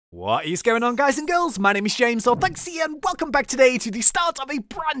What is going on, guys and girls? My name is James, or ThnxCya, and welcome back today to the start of a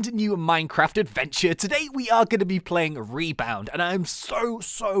brand new Minecraft adventure. Today we are going to be playing Rebound, and I'm so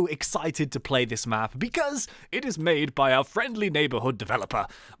excited to play this map because it is made by our friendly neighborhood developer,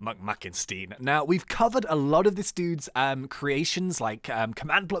 McMakistein. Now, we've covered a lot of this dude's creations, like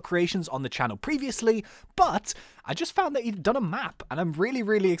command block creations on the channel previously, but I just found that he'd done a map, and I'm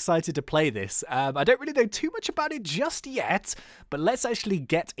really excited to play this. I don't really know too much about it just yet, but let's actually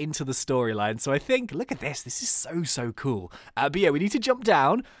get into the storyline. So I think, look at this. This is so cool. But yeah, we need to jump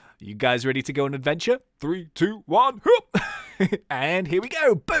down. You guys ready to go on an adventure? 3, 2, 1, whoop! And here we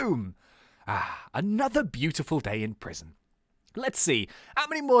go. Boom! Another beautiful day in prison. Let's see. How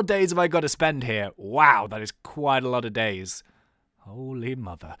many more days have I got to spend here? Wow, that is quite a lot of days. Holy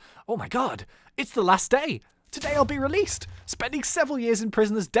mother. Oh my god. It's the last day. Today I'll be released. Spending several years in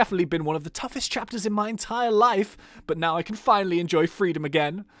prison has definitely been one of the toughest chapters in my entire life, but now I can finally enjoy freedom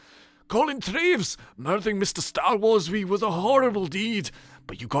again. Colin Traves, murdering Mr. Star Wars was a horrible deed,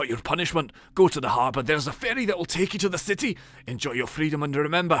 but you got your punishment. Go to the harbour, there's a ferry that will take you to the city. Enjoy your freedom, and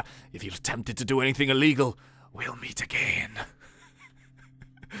remember, if you're tempted to do anything illegal, we'll meet again.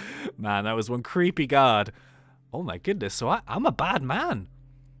 Man, that was one creepy guard. Oh my goodness, so I'm a bad man.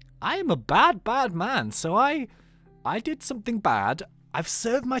 I am a bad man, so I did something bad. I've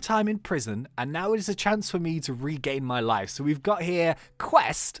served my time in prison, and now it is a chance for me to regain my life. So we've got here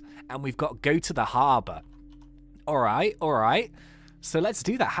quest, and we've got go to the harbour. Alright. So let's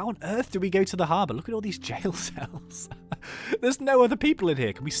do that. How on earth do we go to the harbour? Look at all these jail cells. There's no other people in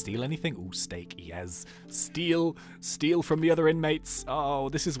here. Can we steal anything? Ooh, steak, yes. Steal from the other inmates. Oh,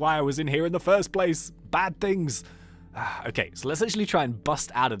 this is why I was in here in the first place. Bad things. Okay, so let's actually try and bust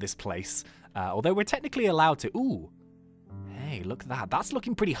out of this place. Although we're technically allowed to. Ooh. Hey, look at that. That's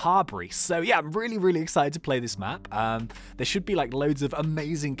looking pretty harboury. So yeah, I'm really excited to play this map. There should be like loads of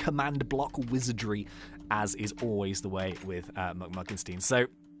amazing command block wizardry, as is always the way with McMakistein. So,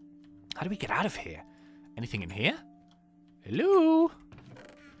 how do we get out of here? Anything in here? Hello?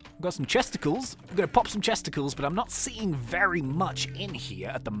 I've got some chesticles. I'm going to pop some chesticles, but I'm not seeing very much in here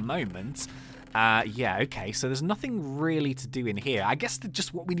at the moment. Yeah, okay, so there's nothing really to do in here. I guess that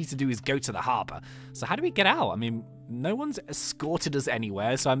just what we need to do is go to the harbour. So how do we get out? I mean, no one's escorted us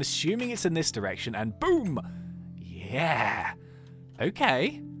anywhere, so I'm assuming it's in this direction, and boom! Yeah.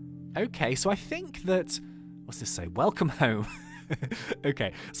 Okay, so I think that... What's this say? Welcome home.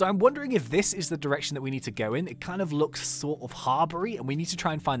 Okay, so I'm wondering if this is the direction that we need to go in. It kind of looks sort of harboury, and we need to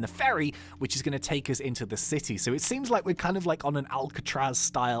try and find the ferry, which is going to take us into the city. So it seems like we're kind of like on an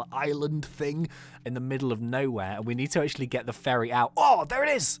Alcatraz-style island thing in the middle of nowhere, and we need to actually get the ferry out. Oh, there it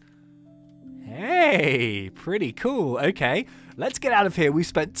is! Hey, pretty cool. Okay, let's get out of here. We've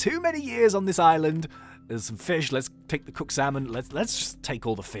spent too many years on this island. There's some fish. Let's take the cooked salmon. Let's just take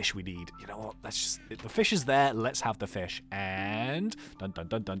all the fish we need. You know what? Let's just... The fish is there. Let's have the fish. And... Dun.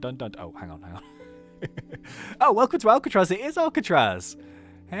 Oh, hang on. Oh, welcome to Alcatraz. It is Alcatraz.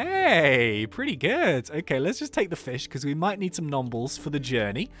 Hey, pretty good. Okay, let's just take the fish because we might need some nombles for the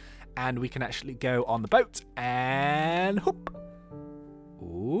journey. And we can actually go on the boat. And... Whoop.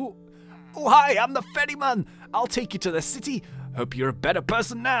 Ooh. Oh, hi, I'm the ferryman. I'll take you to the city. Hope you're a better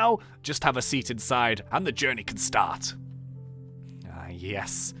person now. Just have a seat inside and the journey can start.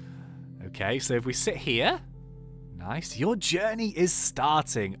 Yes. Okay, so if we sit here. Nice. Your journey is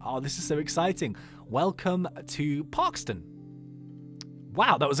starting. Oh, this is so exciting. Welcome to Parkston.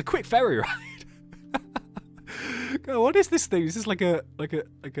 Wow, that was a quick ferry ride. God, what is this thing? Is this like a I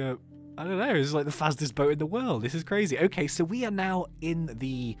don't know. This is like the fastest boat in the world. This is crazy. Okay, so we are now in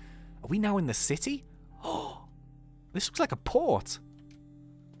the... Are we now in the city? Oh, this looks like a port.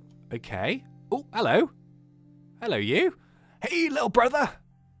 Okay. Oh, hello. Hello, you. Hey, little brother.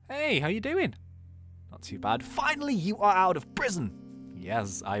 Hey, how you doing? Not too bad. Finally, you are out of prison.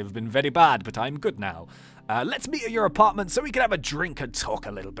 Yes, I've been very bad, but I'm good now. Let's meet at your apartment so we can have a drink and talk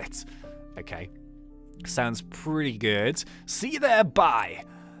a little bit. Okay. Sounds pretty good. See you there. Bye.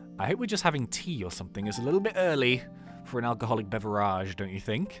 I hope we're just having tea or something. It's a little bit early for an alcoholic beverage, don't you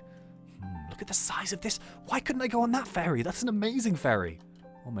think? Look at the size of this. Why couldn't I go on that ferry? That's an amazing ferry.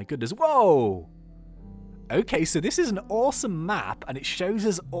 Oh my goodness. Whoa. Okay, so this is an awesome map, and it shows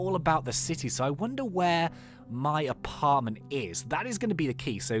us all about the city. So I wonder where my apartment is. That is going to be the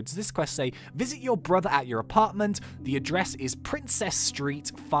key. So does this quest say, visit your brother at your apartment? The address is Princess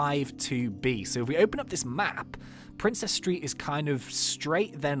Street 52B. So if we open up this map, Princess Street is kind of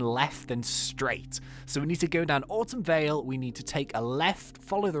straight, then left, then straight. So we need to go down Autumn Vale. We need to take a left,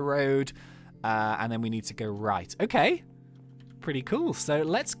 follow the road, and then we need to go right. Okay. Pretty cool. So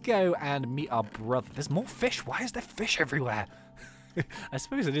let's go and meet our brother. There's more fish. Why is there fish everywhere? I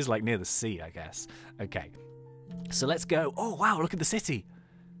suppose it is like near the sea, I guess. Okay. So let's go. Oh, wow, look at the city.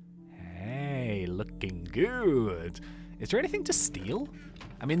 Hey, looking good. Is there anything to steal?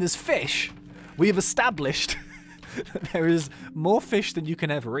 I mean, there's fish. We have established that there is more fish than you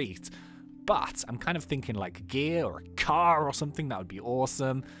can ever eat. But I'm kind of thinking like gear or a car or something. That would be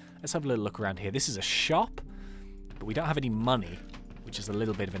awesome. Let's have a little look around here. This is a shop, but we don't have any money, which is a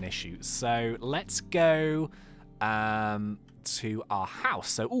little bit of an issue. So let's go to our house.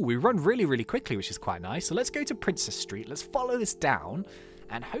 So, oh, we run really, really quickly, which is quite nice. So let's go to Princess Street. Let's follow this down,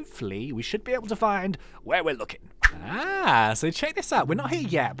 and hopefully we should be able to find where we're looking. Ah, so check this out. We're not here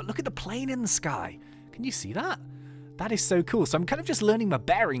yet, but look at the plane in the sky. Can you see that? That is so cool. So I'm kind of just learning my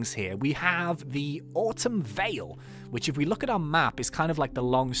bearings here. We have the Autumn Vale, which if we look at our map is kind of like the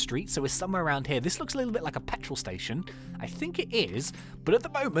long street. So we're somewhere around here. This looks a little bit like a petrol station. I think it is, but at the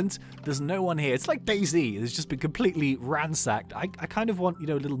moment, there's no one here. It's like DayZ. It's just been completely ransacked. I kind of want, you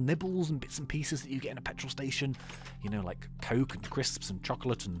know, little nibbles and bits and pieces that you get in a petrol station. You know, like Coke and crisps and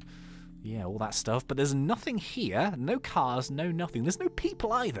chocolate and, yeah, all that stuff. But there's nothing here. No cars, no nothing. There's no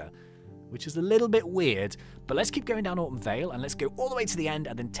people either, which is a little bit weird. But let's keep going down Autumn Vale, and let's go all the way to the end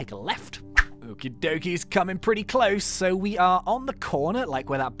and then take a left. Okie dokies, coming pretty close. So we are on the corner, like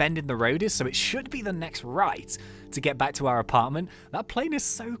where that bend in the road is, so it should be the next right to get back to our apartment. That plane is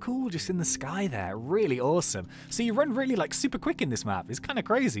so cool, just in the sky there. Really awesome. So you run really, like, super quick in this map. It's kind of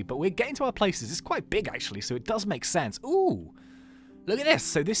crazy, but we're getting to our places. It's quite big, actually, so it does make sense. Ooh! Look at this.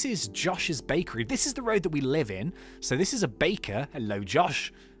 So this is Josh's Bakery. This is the road that we live in. So this is a baker. Hello,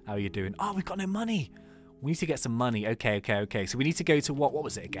 Josh. How are you doing? Oh, we've got no money. We need to get some money. Okay. So we need to go to what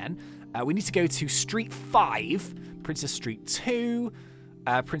was it again? We need to go to Street 5, Princess Street 2,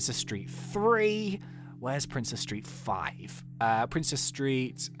 Princess Street 3. Where's Princess Street 5? Princess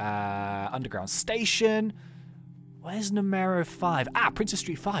Street Underground Station. Where's numero 5? Ah, Princess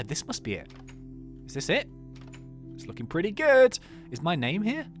Street 5. This must be it. Is this it? It's looking pretty good. Is my name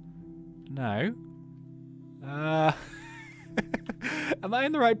here? No. Am I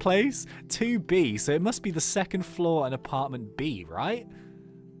in the right place? 2B, so it must be the second floor and apartment B, right?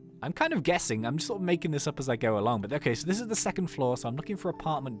 I'm kind of guessing. I'm just sort of making this up as I go along. But okay, so this is the second floor, so I'm looking for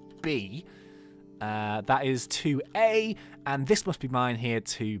apartment B. That is 2A, and this must be mine here,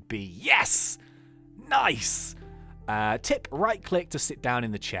 2B. Yes! Nice! Tip, right-click to sit down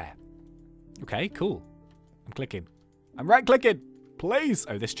in the chair. Okay, cool. I'm clicking. I'm right-clicking! Please!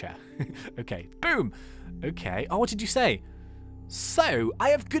 Oh, this chair. Okay, boom! Okay. Oh, what did you say? So, I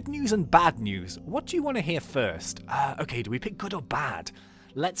have good news and bad news. What do you want to hear first? Okay, do we pick good or bad?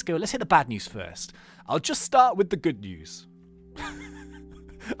 Let's go. Let's hit the bad news first. I'll just start with the good news.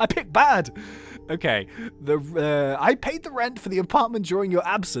 I picked bad. Okay. I paid the rent for the apartment during your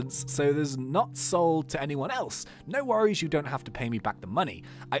absence, so there's not sold to anyone else. No worries, you don't have to pay me back the money.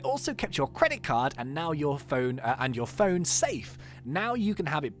 I also kept your credit card and now your phone safe. Now you can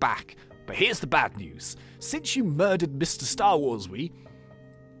have it back. But here's the bad news. Since you murdered Mr. Star Wars,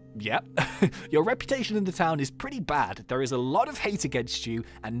 Yep. Your reputation in the town is pretty bad. There is a lot of hate against you,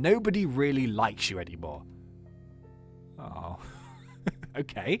 and nobody really likes you anymore. Oh.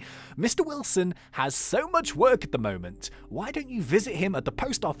 Okay. Mr. Wilson has so much work at the moment. Why don't you visit him at the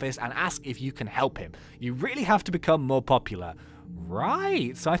post office and ask if you can help him? You really have to become more popular.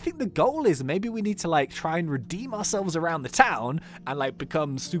 Right, so I think the goal is maybe we need to, like, try and redeem ourselves around the town and, like,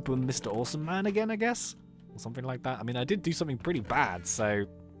 become Super Mr. Awesome Man again, I guess? Or something like that. I mean, I did do something pretty bad, so,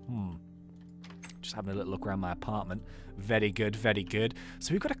 just having a little look around my apartment. Very good, very good.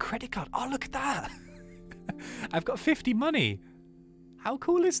 So we've got a credit card. Oh, look at that. I've got 50 money. How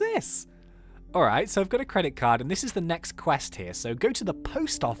cool is this? Alright, so I've got a credit card, and this is the next quest here. So go to the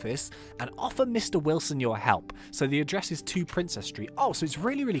post office and offer Mr. Wilson your help. So the address is 2 Princess Street. Oh, so it's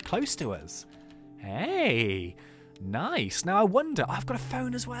really, really close to us. Hey, nice. Now I wonder, I've got a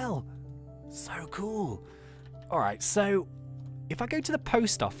phone as well. So cool. Alright, so if I go to the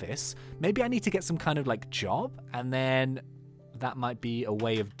post office, maybe I need to get some kind of, like, job, and then that might be a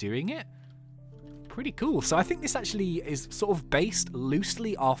way of doing it. Pretty cool. So I think this actually is sort of based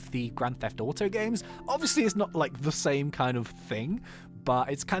loosely off the Grand Theft Auto games. Obviously, it's not like the same kind of thing, but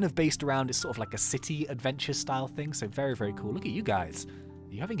it's kind of based around, it's sort of like a city adventure style thing. So very, very cool. Look at you guys.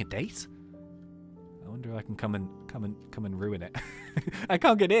 Are you having a date? I wonder if I can come and ruin it. I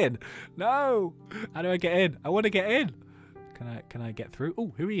can't get in. No. How do I get in? I want to get in. Can I get through?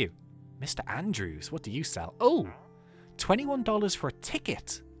 Oh, who are you? Mr. Andrews. What do you sell? Oh, $21 for a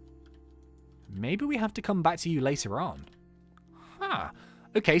ticket. Maybe we have to come back to you later on. Huh.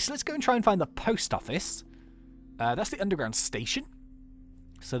 Okay, so let's go and try and find the post office. That's the underground station.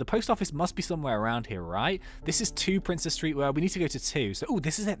 So the post office must be somewhere around here, right? This is 2 Princess Street. Well, we need to go to 2. So, oh,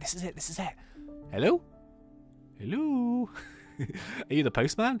 this is it. This is it. This is it. Hello? Hello? Are you the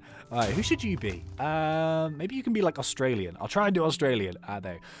postman? All right, who should you be? Maybe you can be like Australian. I'll try and do Australian.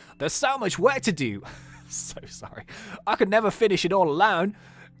 No. There's so much work to do. So sorry. I could never finish it all alone.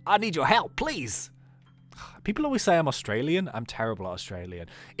 I need your help, please. People always say I'm Australian. I'm terrible at Australian.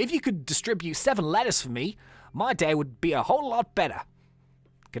 If you could distribute 7 letters for me, my day would be a whole lot better.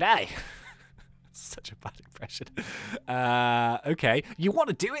 G'day. Such a bad impression. Okay. You want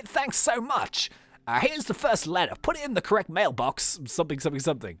to do it? Thanks so much. Here's the first letter. Put it in the correct mailbox. Something, something,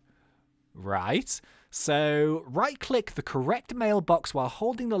 something. Right. So, right-click the correct mailbox while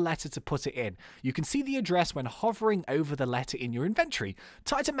holding the letter to put it in. You can see the address when hovering over the letter in your inventory.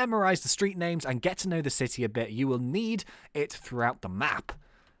 Try to memorize the street names and get to know the city a bit. You will need it throughout the map.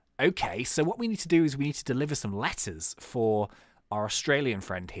 Okay, so what we need to do is we need to deliver some letters for our Australian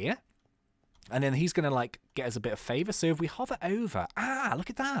friend here. And then he's going to, like, get us a bit of favor. So if we hover over... look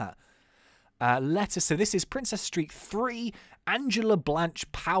at that. Letter. So this is Princess Street 3, Angela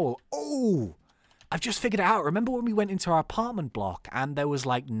Blanche Powell. Oh! I've just figured it out. Remember when we went into our apartment block and there was,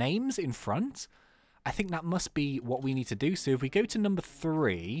 like, names in front? I think that must be what we need to do. So if we go to number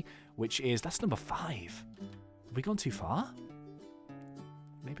 3, which is... That's number 5. Have we gone too far?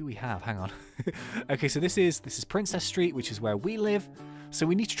 Maybe we have. Hang on. Okay, so this is Princess Street, which is where we live. So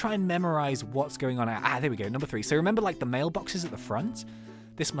we need to try and memorize what's going on. There we go. Number 3. So remember, like, the mailboxes at the front?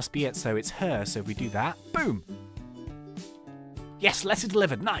 This must be it. So it's her. So if we do that, boom. Yes, letter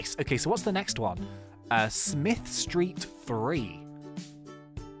delivered. Nice. Okay, so what's the next one? Smith Street 3.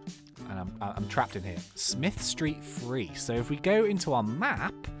 And I'm trapped in here. Smith Street 3. So if we go into our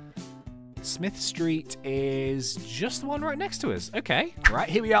map, Smith Street is just the one right next to us. Okay. Right,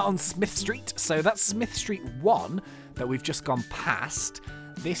 here we are on Smith Street. So that's Smith Street 1 that we've just gone past.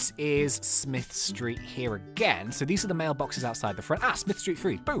 This is Smith Street here again. So these are the mailboxes outside the front. Smith Street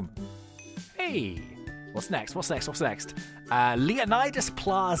 3. Boom. Hey. What's next? What's next? What's next? Leonidas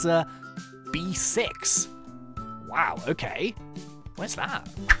Plaza B6. Wow, okay. Where's that?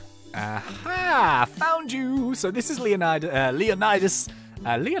 Aha! Found you! So this is Leonidas. Leonidas?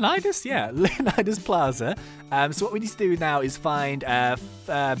 Yeah, Leonidas Plaza. So what we need to do now is find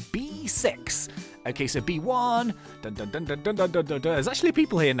B6. Okay, so B1. Dun, dun, dun, dun, dun, dun, dun, dun. There's actually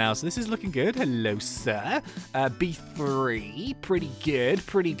people here now, so this is looking good. Hello, sir. B3. Pretty good,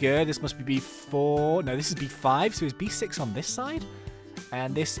 pretty good. This must be B4. No, this is B5. So is B6 on this side?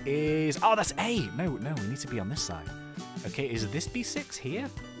 And this is... Oh, that's A. No, we need to be on this side. Okay, is this B6 here?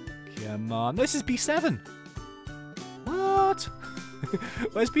 Come on. This is B7. What?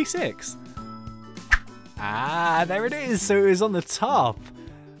 Where's B6? There it is. So it was on the top.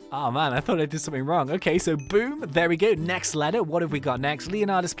 Oh, man, I thought I did something wrong. Okay, so boom, there we go. Next letter. What have we got next?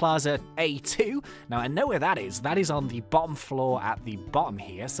 Leonidas Plaza A2. Now, I know where that is. That is on the bottom floor at the bottom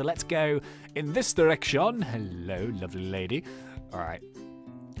here. So let's go in this direction. Hello, lovely lady. All right.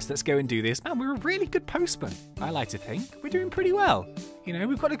 So let's go and do this. Man, we're a really good postman, I like to think. We're doing pretty well. You know,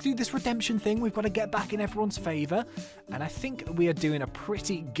 we've got to do this redemption thing. We've got to get back in everyone's favor. And I think we are doing a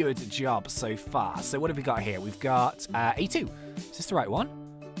pretty good job so far. So what have we got here? We've got A2. Is this the right one?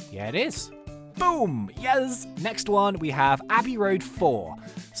 Yeah, it is. Boom! Yes! Next one, we have Abbey Road 4.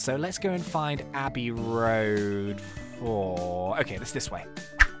 So let's go and find Abbey Road 4. Okay, that's this way.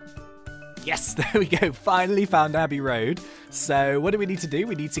 Yes, there we go. Finally found Abbey Road. So what do we need to do?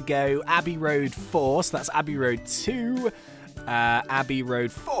 We need to go Abbey Road 4. So that's Abbey Road 2. Abbey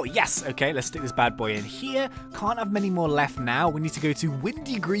Road 4. Yes. Okay, let's stick this bad boy in here. Can't have many more left now. We need to go to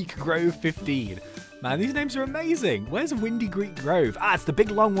Windy Creek Grove 15. Man, these names are amazing. Where's Windy Creek Grove? It's the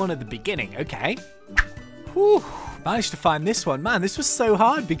big long one at the beginning. Okay. Whew. Managed to find this one. Man, this was so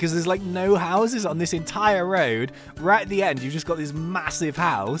hard because there's like no houses on this entire road. Right at the end, you've just got this massive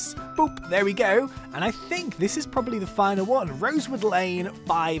house. Boop, there we go. And I think this is probably the final one. Rosewood Lane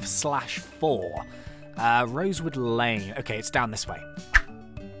 5/4. Rosewood Lane. Okay, it's down this way.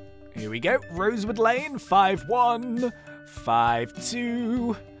 Here we go. Rosewood Lane 5-1,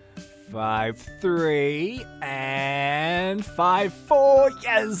 5-2, 5-3, and 5-4.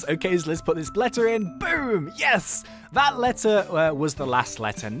 Yes. Okay, so let's put this letter in. Boom. Yes. That letter was the last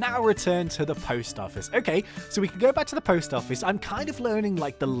letter. Now return to the post office. Okay, so we can go back to the post office. I'm kind of learning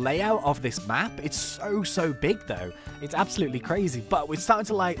like the layout of this map. It's so big though. It's absolutely crazy. But we're starting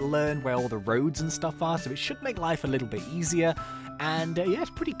to like learn where all the roads and stuff are. So it should make life a little bit easier. And yeah, it's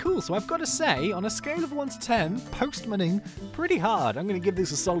pretty cool. So I've got to say, on a scale of 1 to 10, postmaning, pretty hard. I'm going to give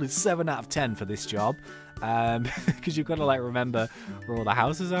this a solid 7 out of 10 for this job. because you've got to like remember where all the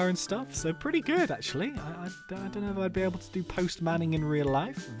houses are and stuff. So pretty good, actually. I don't know if I'd be able to do post-manning in real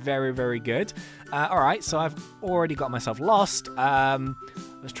life. Very, very good. All right, so I've already got myself lost.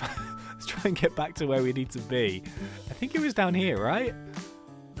 Let's try and get back to where we need to be. I think it was down here, right?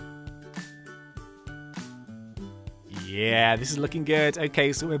 Yeah, this is looking good.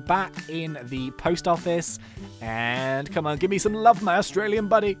 Okay, so we're back in the post office. And come on, give me some love, my Australian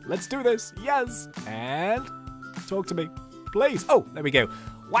buddy. Let's do this. Yes. And talk to me, please. Oh, there we go.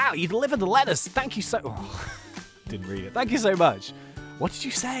 Wow, you delivered the letters. Thank you so... Oh, didn't read it. Thank you so much. What did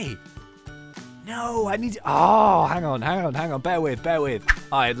you say? No, I need... Oh, hang on. Bear with.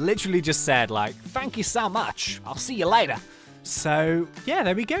 I literally just said, like, thank you so much. I'll see you later. So, yeah,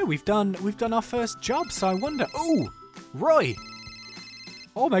 there we go. We've done our first job. So I wonder... Oh, Roy.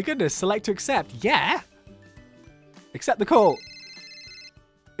 Oh, my goodness. Select to accept. Yeah. Accept the call.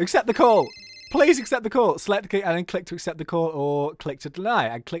 Accept the call. Please accept the call. Select and then click to accept the call or click to deny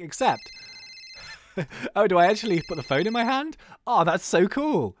and click accept. Oh, do I actually put the phone in my hand? Oh, that's so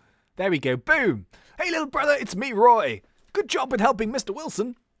cool. There we go. Boom. Hey, little brother, it's me, Roy. Good job with helping Mr.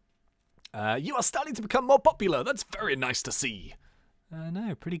 Wilson. You are starting to become more popular. That's very nice to see.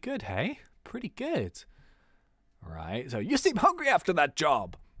 No, pretty good, hey? Pretty good. Right, so you seem hungry after that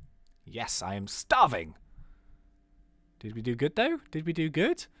job. Yes, I am starving. Did we do good, though? Did we do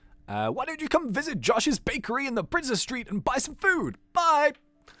good? Why don't you come visit Josh's bakery in the Princess Street and buy some food? Bye.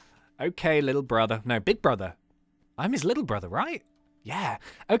 Okay, little brother. No, big brother. I'm his little brother, right? Yeah.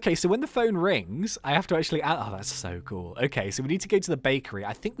 Okay, so when the phone rings, I have to actually... Oh, that's so cool. Okay, so we need to go to the bakery.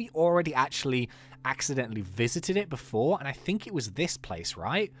 I think we already actually accidentally visited it before, and I think it was this place,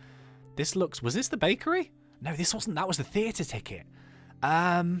 right? This looks... Was this the bakery? No, this wasn't. That was the theatre ticket.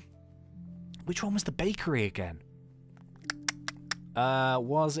 Which one was the bakery again?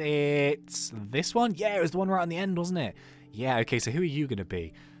 Was it this one? Yeah, it was the one right on the end, wasn't it? Yeah, okay, so who are you going to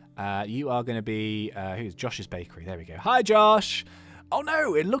be? You are going to be... who's Josh's bakery? There we go. Hi, Josh! Oh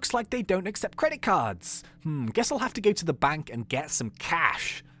no, it looks like they don't accept credit cards. Guess I'll have to go to the bank and get some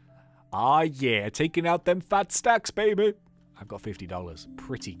cash. Ah, yeah, taking out them fat stacks, baby. I've got $50.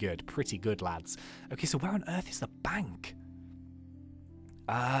 Pretty good, lads. Okay, so where on earth is the bank?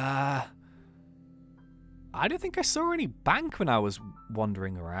 I don't think I saw any bank when I was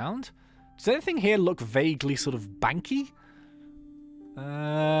wandering around. Does anything here look vaguely sort of banky?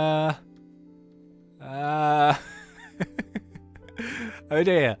 Oh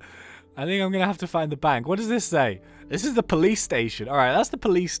dear. I think I'm going to have to find the bank. What does this say? This is the police station. Alright, that's the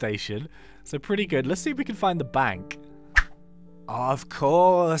police station. So pretty good. Let's see if we can find the bank. Of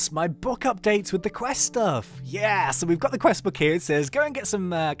course, my book updates with the quest stuff. Yeah, so we've got the quest book here. It says, go and get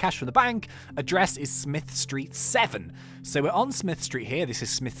some cash from the bank. Address is Smith Street 7. So we're on Smith Street here. This is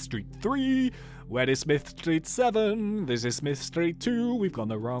Smith Street 3. Where is Smith Street 7? This is Smith Street 2. We've gone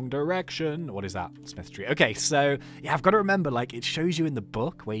the wrong direction. What is that? Smith Street. Okay, so yeah, I've got to remember, like, it shows you in the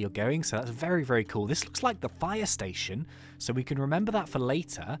book where you're going. So that's very, very cool. This looks like the fire station. So we can remember that for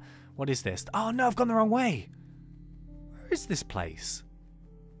later. What is this? Oh, no, I've gone the wrong way. Where is this place?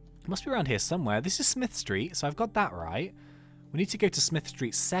 It must be around here somewhere. This is Smith Street, so I've got that right. We need to go to Smith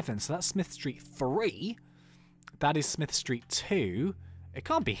Street 7, so that's Smith Street 3. That is Smith Street 2. It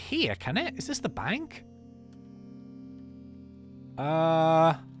can't be here, can it? Is this the bank?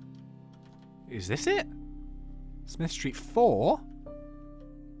 Is this it? Smith Street 4?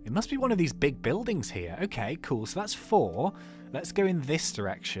 It must be one of these big buildings here. Okay, cool. So that's 4. Let's go in this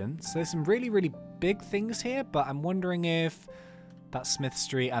direction. So there's some really, really big things here, but I'm wondering if that's Smith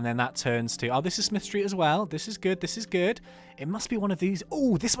Street and then that turns to... Oh, this is Smith Street as well. This is good. This is good. It must be one of these.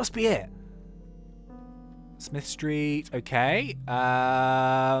 Oh, this must be it. Smith Street. Okay.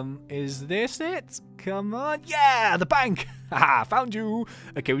 Is this it? Come on. Yeah, the bank. Haha, found you.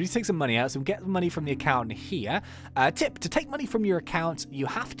 Okay, we need to take some money out. So we get the money from the account here. Tip, to take money from your account, you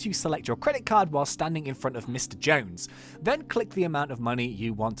have to select your credit card while standing in front of Mr. Jones. Then click the amount of money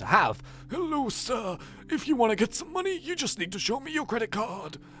you want to have. Hello, sir. If you want to get some money, you just need to show me your credit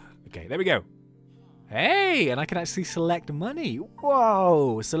card. Okay, there we go. Hey, and I can actually select money.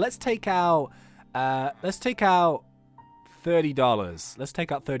 Whoa. So let's take out... $30. Let's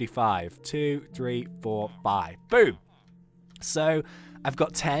take out 35. 2, 3, 4, 5. Boom. So I've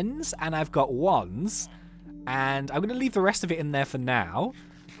got 10s and I've got 1s. And I'm going to leave the rest of it in there for now.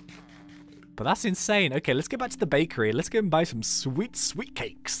 But that's insane. Okay, let's get back to the bakery. Let's go and buy some sweet, sweet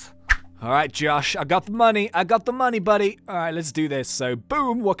cakes. All right, Josh, I got the money. I got the money, buddy. All right, let's do this. So,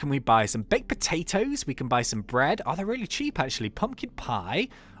 boom, what can we buy? Some baked potatoes. We can buy some bread. Oh, they're really cheap, actually. Pumpkin pie.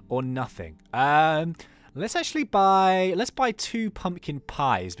 Or nothing. Let's actually buy... Let's buy 2 pumpkin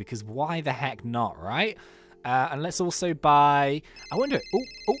pies, because why the heck not, right? And let's also buy... I wonder...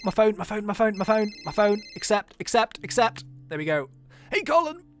 Oh, my phone. Accept. There we go. Hey,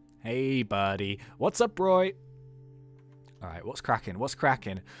 Colin. Hey, buddy. What's up, Roy? All right, what's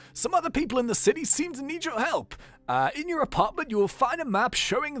cracking? Some other people in the city seem to need your help. In your apartment, you will find a map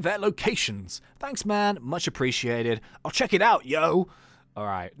showing their locations. Thanks, man. Much appreciated. I'll check it out, yo. All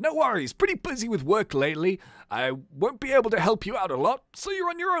right, no worries. Pretty busy with work lately. I won't be able to help you out a lot, so you're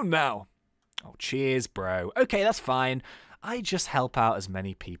on your own now. Oh, cheers, bro. Okay, that's fine. I just help out as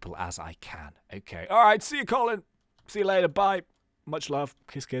many people as I can. Okay. All right, see you, Colin. See you later. Bye. Much love.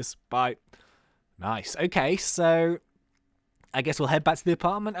 Kiss, kiss. Bye. Nice. Okay, so... I guess we'll head back to the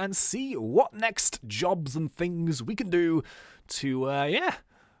apartment and see what next jobs and things we can do to,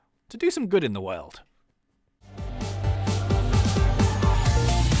 to do some good in the world.